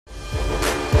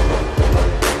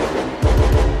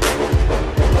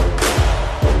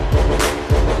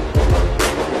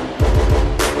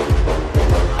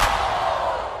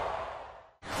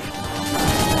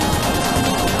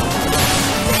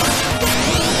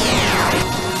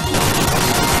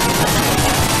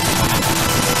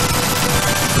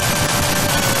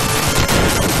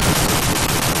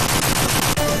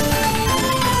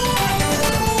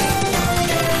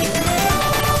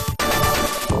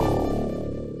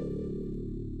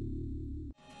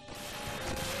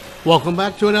Welcome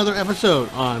back to another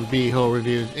episode on B-Ho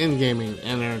Reviews in Gaming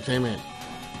and Entertainment.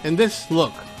 In this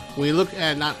look, we look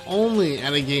at not only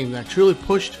at a game that truly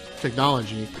pushed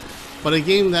technology, but a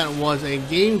game that was a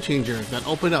game changer that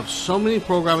opened up so many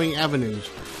programming avenues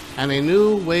and a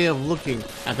new way of looking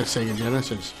at the Sega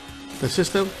Genesis, the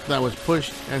system that was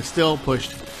pushed and still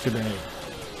pushed today.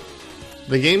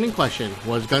 The game in question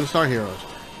was Gunstar Heroes,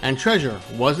 and Treasure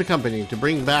was the company to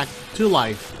bring back to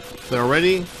life the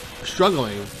already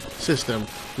struggling system,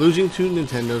 losing to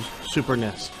Nintendo's Super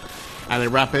NES at a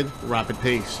rapid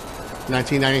pace.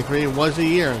 1993 was the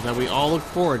year that we all look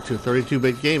forward to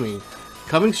 32-bit gaming,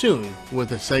 coming soon with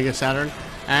the Sega Saturn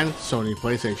and Sony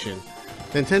PlayStation.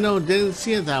 Nintendo didn't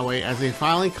see it that way as they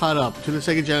finally caught up to the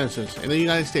Sega Genesis in the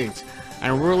United States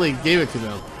and really gave it to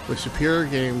them with superior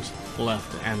games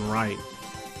left and right.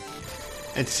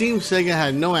 It seems Sega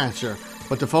had no answer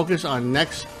but to focus on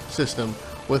next system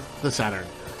with the Saturn.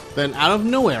 Then out of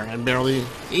nowhere and barely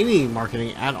any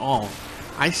marketing at all,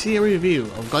 I see a review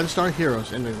of Gunstar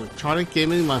Heroes in the Electronic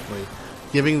Gaming Monthly,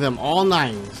 giving them all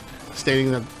nines,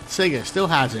 stating that Sega still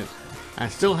has it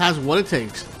and still has what it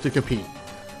takes to compete.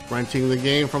 Renting the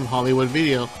game from Hollywood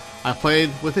Video, I played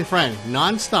with a friend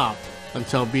non-stop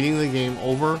until beating the game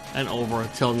over and over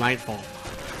till nightfall.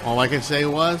 All I could say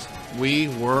was, we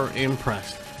were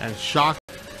impressed and shocked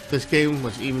this game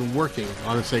was even working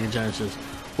on the Sega Genesis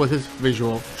with its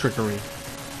visual trickery.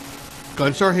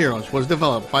 Gunstar Heroes was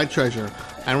developed by Treasure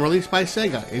and released by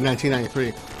Sega in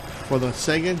 1993 for the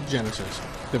Sega Genesis.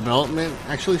 Development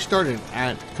actually started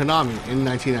at Konami in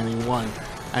 1991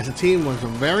 as the team was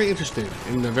very interested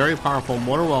in the very powerful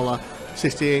Motorola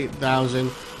 68000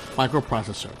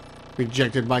 microprocessor.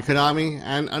 Rejected by Konami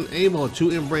and unable to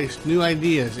embrace new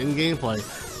ideas in gameplay,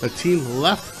 the team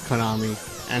left Konami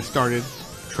and started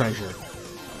Treasure.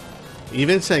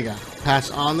 Even Sega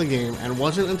passed on the game, and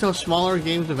wasn't until smaller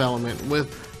game development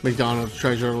with McDonald's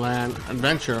Treasure Land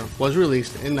Adventure was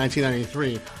released in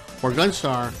 1993, where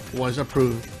Gunstar was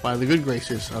approved by the good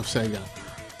graces of Sega.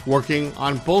 Working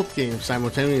on both games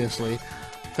simultaneously,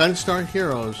 Gunstar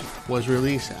Heroes was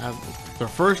released as their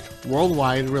first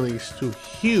worldwide release to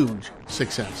huge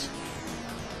success.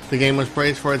 The game was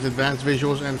praised for its advanced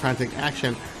visuals and frantic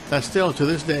action that still to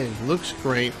this day looks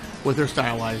great with their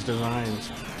stylized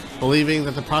designs. Believing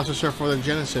that the processor for the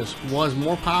Genesis was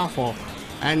more powerful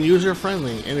and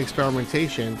user-friendly in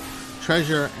experimentation,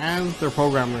 Treasure and their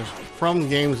programmers from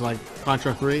games like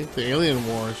Contra 3, The Alien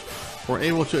Wars, were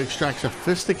able to extract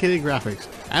sophisticated graphics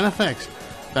and effects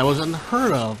that was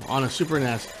unheard of on a Super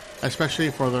NES,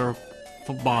 especially for their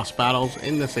boss battles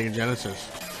in the Sega Genesis.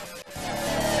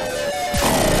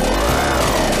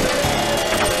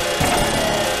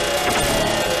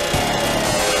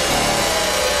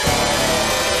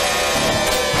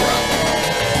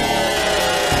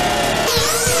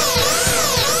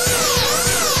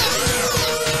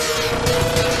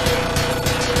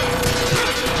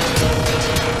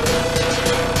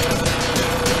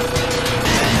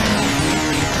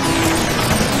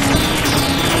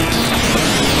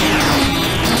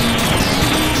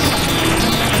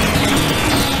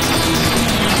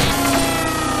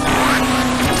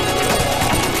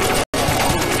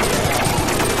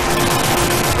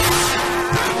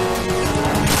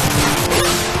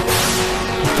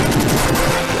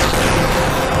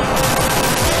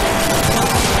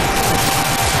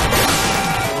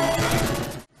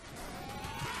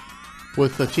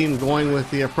 With the team going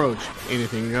with the approach,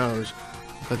 anything goes,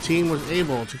 the team was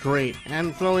able to create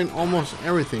and throw in almost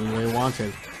everything they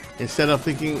wanted. Instead of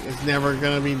thinking it's never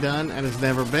going to be done and it's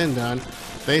never been done,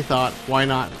 they thought, why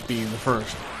not be the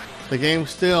first? The game,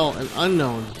 still an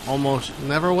unknown, almost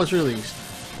never was released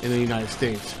in the United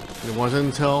States. It wasn't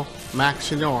until Max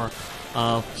Senior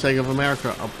of Sega of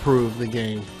America approved the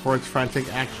game for its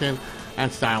frantic action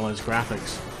and stylized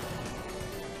graphics.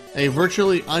 A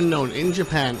virtually unknown in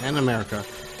Japan and America,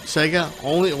 Sega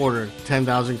only ordered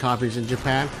 10,000 copies in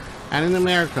Japan, and in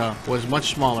America was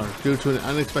much smaller due to an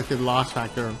unexpected loss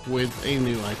factor with a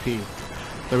new IP.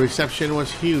 The reception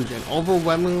was huge and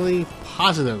overwhelmingly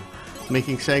positive,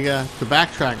 making Sega to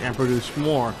backtrack and produce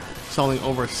more, selling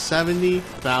over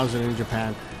 70,000 in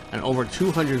Japan and over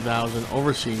 200,000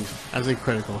 overseas as a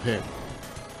critical hit.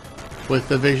 With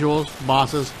the visuals,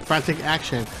 bosses, frantic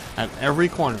action at every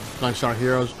corner, Gunstar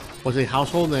Heroes was a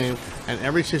household name and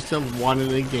every system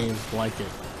wanted a game like it.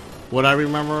 What I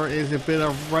remember is a bit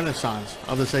of renaissance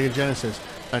of the Sega Genesis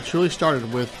that truly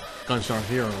started with Gunstar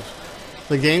Heroes.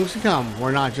 The games to come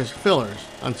were not just fillers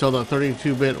until the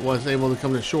 32-bit was able to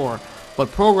come to shore,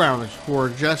 but programmers who were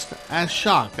just as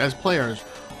shocked as players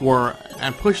were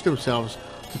and pushed themselves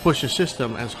to push the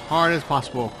system as hard as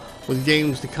possible with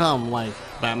games to come like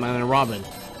Batman and Robin,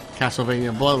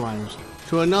 Castlevania Bloodlines,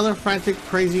 to another frantic,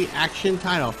 crazy action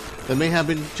title that may have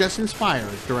been just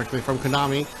inspired directly from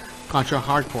Konami, Contra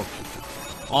Hard Corps.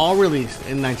 All released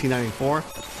in 1994,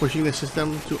 pushing the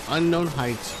system to unknown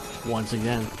heights once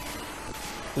again.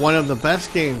 One of the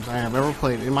best games I have ever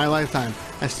played in my lifetime,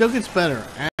 and still gets better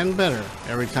and better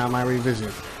every time I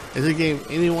revisit, is a game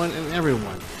anyone and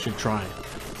everyone should try.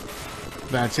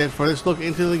 That's it for this look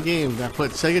into the game that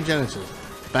put Sega Genesis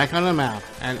back on the map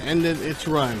and ended its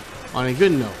run on a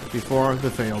good note before the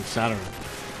failed Saturn.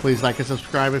 Please like and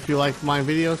subscribe if you like my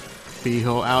videos.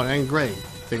 Beho out and Greg.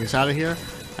 Take us out of here,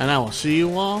 and I will see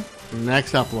you all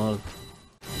next upload.